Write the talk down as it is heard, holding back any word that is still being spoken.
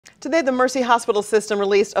Today, the Mercy Hospital system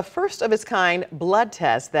released a first-of-its-kind blood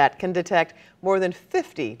test that can detect more than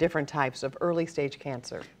 50 different types of early-stage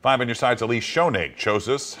cancer. 5 on your side's Elise Schoenig shows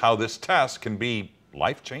us how this test can be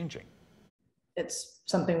life-changing. It's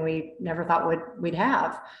something we never thought we'd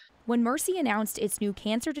have. When Mercy announced its new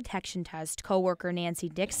cancer detection test, coworker Nancy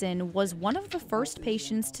Dixon was one of the first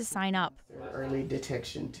patients to sign up. Early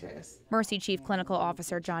detection test. Mercy Chief Clinical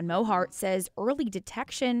Officer John Mohart says early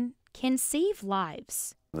detection can save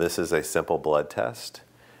lives. This is a simple blood test,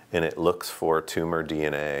 and it looks for tumor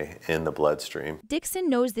DNA in the bloodstream. Dixon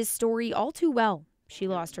knows this story all too well. She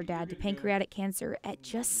lost her dad to pancreatic cancer at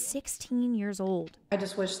just 16 years old. I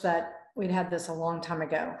just wish that we'd had this a long time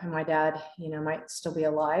ago, and my dad, might still be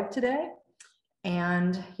alive today,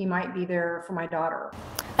 and he might be there for my daughter.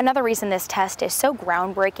 Another reason this test is so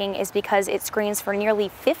groundbreaking is because it screens for nearly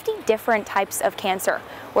 50 different types of cancer,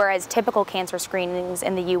 whereas typical cancer screenings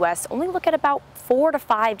in the U.S. only look at about 4 to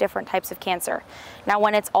 5 different types of cancer. Now,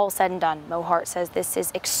 when it's all said and done, Mohart says this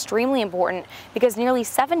is extremely important because nearly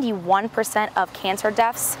 71% of cancer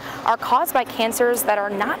deaths are caused by cancers that are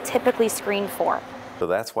not typically screened for. So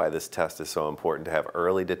that's why this test is so important, to have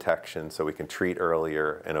early detection so we can treat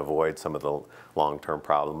earlier and avoid some of the long-term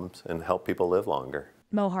problems and help people live longer.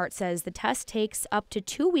 Mohart says the test takes up to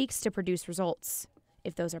 2 weeks to produce results.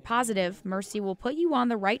 If those are positive, Mercy will put you on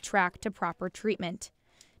the right track to proper treatment.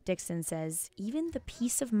 Dixon says even the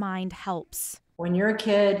peace of mind helps. When you're a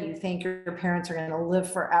kid, you think your parents are going to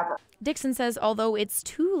live forever. Dixon says although it's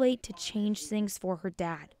too late to change things for her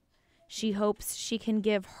dad, she hopes she can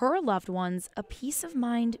give her loved ones a peace of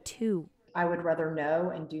mind too. I would rather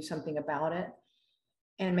know and do something about it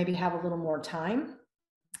and maybe have a little more time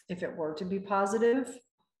if it were to be positive,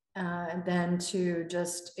 than to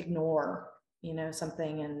just ignore,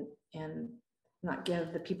 something and not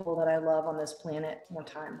give the people that I love on this planet more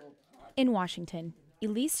time. In Washington,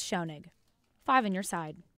 Elise Schoenig, 5 on your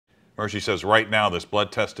side. Mercy says right now this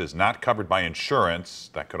blood test is not covered by insurance.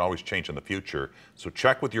 That could always change in the future. So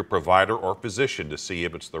check with your provider or physician to see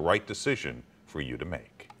if it's the right decision for you to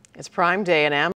make. It's Prime Day and